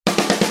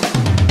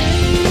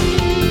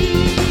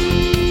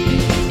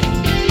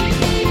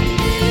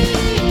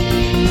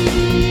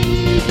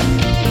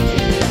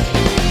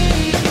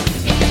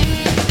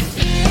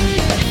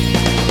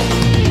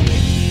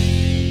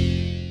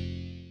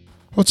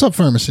What's up,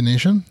 Pharmacy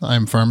Nation?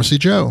 I'm Pharmacy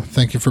Joe.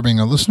 Thank you for being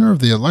a listener of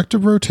the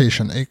Elective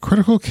Rotation, a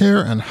critical care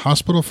and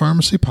hospital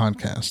pharmacy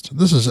podcast.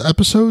 This is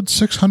episode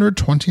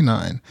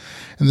 629.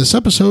 In this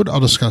episode, I'll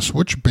discuss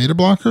which beta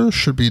blockers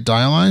should be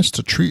dialyzed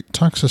to treat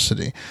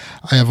toxicity.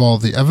 I have all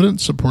the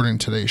evidence supporting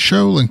today's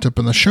show linked up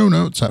in the show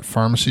notes at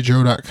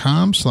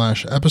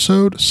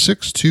pharmacyjoe.com/episode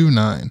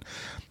 629.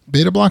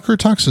 Beta blocker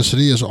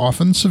toxicity is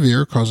often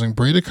severe, causing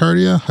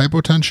bradycardia,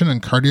 hypotension,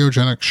 and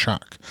cardiogenic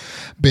shock.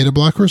 Beta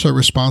blockers are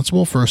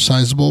responsible for a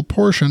sizable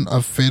portion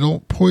of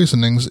fatal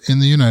poisonings in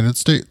the United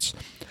States.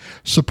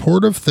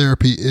 Supportive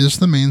therapy is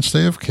the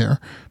mainstay of care.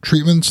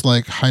 Treatments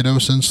like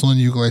high-dose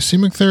insulin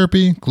euglycemic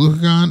therapy,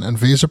 glucagon, and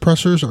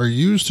vasopressors are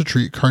used to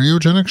treat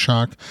cardiogenic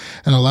shock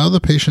and allow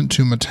the patient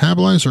to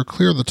metabolize or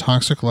clear the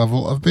toxic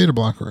level of beta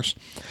blockers.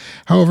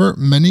 However,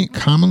 many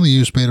commonly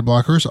used beta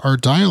blockers are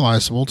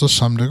dialyzable to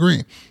some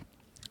degree.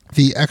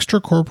 The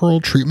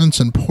Extracorporeal Treatments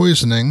and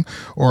Poisoning,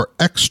 or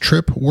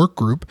X-TRIP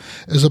workgroup,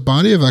 is a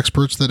body of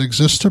experts that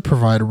exists to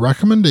provide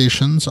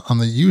recommendations on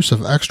the use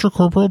of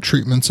extracorporeal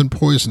treatments and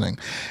poisoning,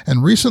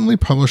 and recently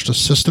published a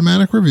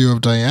systematic review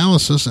of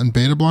dialysis and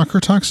beta blocker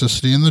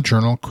toxicity in the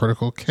journal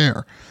Critical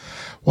Care.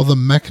 While the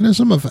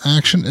mechanism of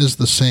action is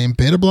the same,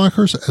 beta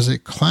blockers as a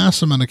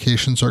class of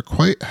medications are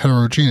quite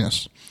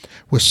heterogeneous,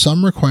 with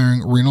some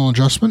requiring renal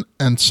adjustment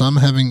and some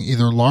having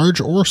either large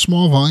or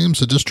small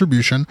volumes of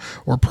distribution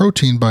or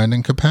protein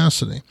binding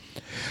capacity.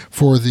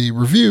 For the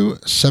review,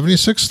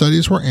 76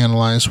 studies were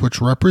analyzed, which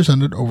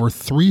represented over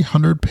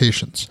 300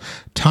 patients.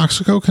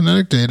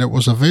 Toxicokinetic data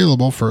was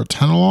available for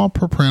atenolol,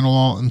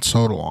 propranolol, and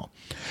sotalol.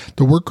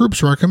 The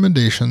workgroup's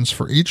recommendations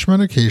for each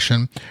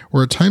medication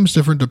were at times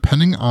different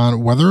depending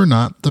on whether or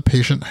not the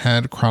patient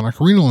had chronic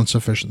renal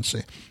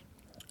insufficiency.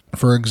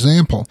 For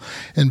example,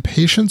 in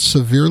patients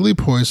severely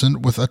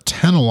poisoned with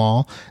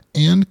atenolol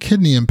and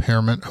kidney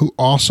impairment who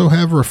also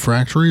have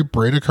refractory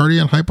bradycardia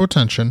and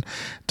hypotension,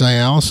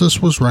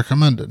 dialysis was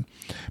recommended.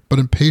 But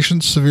in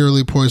patients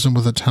severely poisoned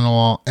with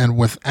atenolol and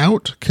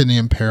without kidney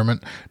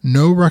impairment,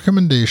 no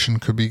recommendation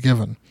could be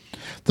given.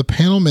 The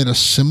panel made a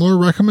similar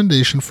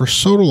recommendation for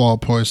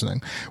sotalol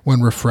poisoning when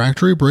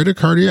refractory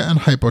bradycardia and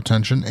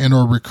hypotension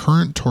and/or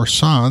recurrent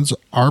torsades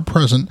are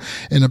present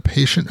in a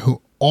patient who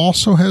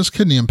also has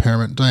kidney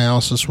impairment.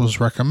 Dialysis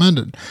was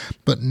recommended,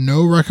 but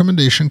no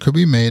recommendation could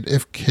be made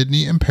if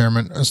kidney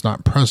impairment is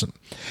not present.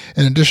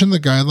 In addition, the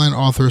guideline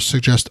authors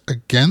suggest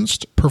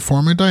against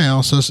performing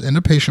dialysis in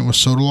a patient with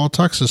sotalol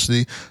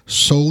toxicity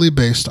solely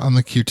based on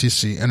the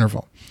QTc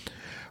interval.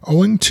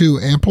 Owing to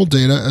ample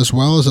data as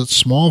well as its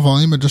small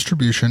volume of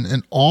distribution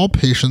in all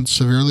patients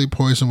severely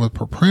poisoned with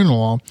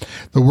propranolol,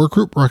 the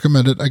workgroup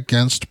recommended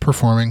against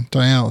performing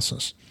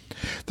dialysis.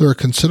 There are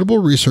considerable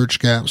research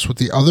gaps with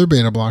the other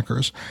beta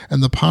blockers,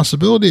 and the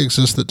possibility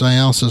exists that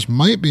dialysis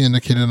might be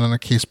indicated on a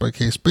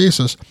case-by-case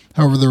basis.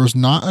 However, there was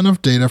not enough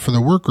data for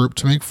the workgroup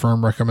to make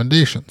firm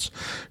recommendations.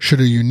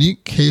 Should a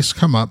unique case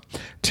come up,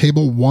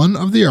 Table 1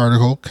 of the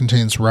article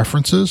contains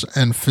references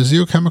and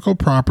physiochemical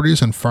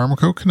properties and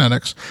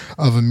pharmacokinetics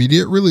of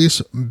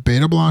immediate-release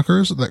beta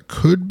blockers that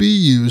could be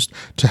used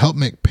to help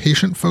make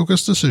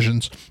patient-focused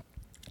decisions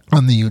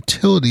on the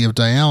utility of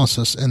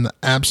dialysis in the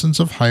absence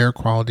of higher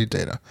quality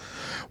data.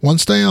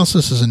 Once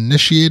dialysis is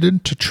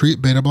initiated to treat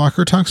beta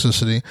blocker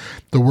toxicity,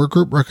 the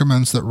workgroup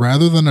recommends that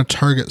rather than a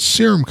target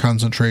serum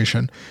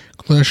concentration,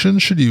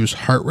 clinicians should use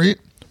heart rate,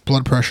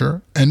 blood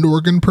pressure, end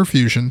organ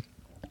perfusion,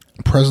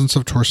 presence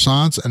of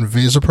torsades, and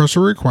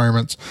vasopressor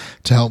requirements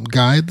to help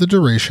guide the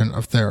duration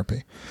of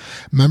therapy.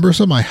 Members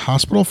of my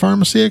Hospital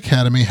Pharmacy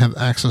Academy have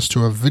access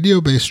to a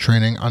video-based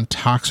training on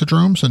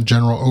toxidromes and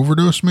general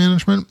overdose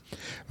management,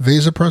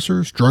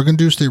 vasopressors,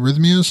 drug-induced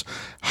arrhythmias,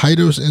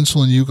 high-dose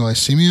insulin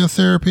euglycemia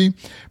therapy,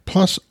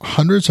 plus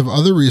hundreds of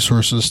other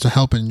resources to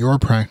help in your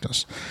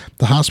practice.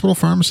 The Hospital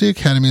Pharmacy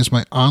Academy is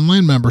my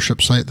online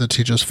membership site that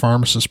teaches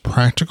pharmacists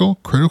practical,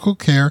 critical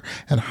care,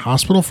 and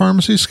hospital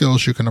pharmacy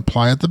skills you can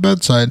apply at the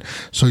bedside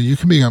so you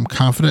can become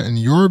confident in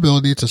your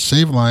ability to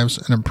save lives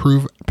and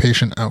improve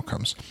patient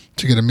outcomes.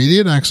 To get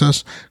immediate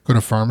access, go to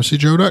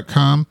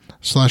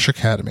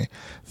pharmacyjoe.com/academy.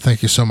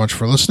 Thank you so much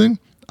for listening.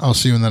 I'll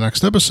see you in the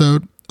next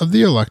episode of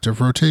the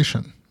Elective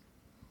Rotation.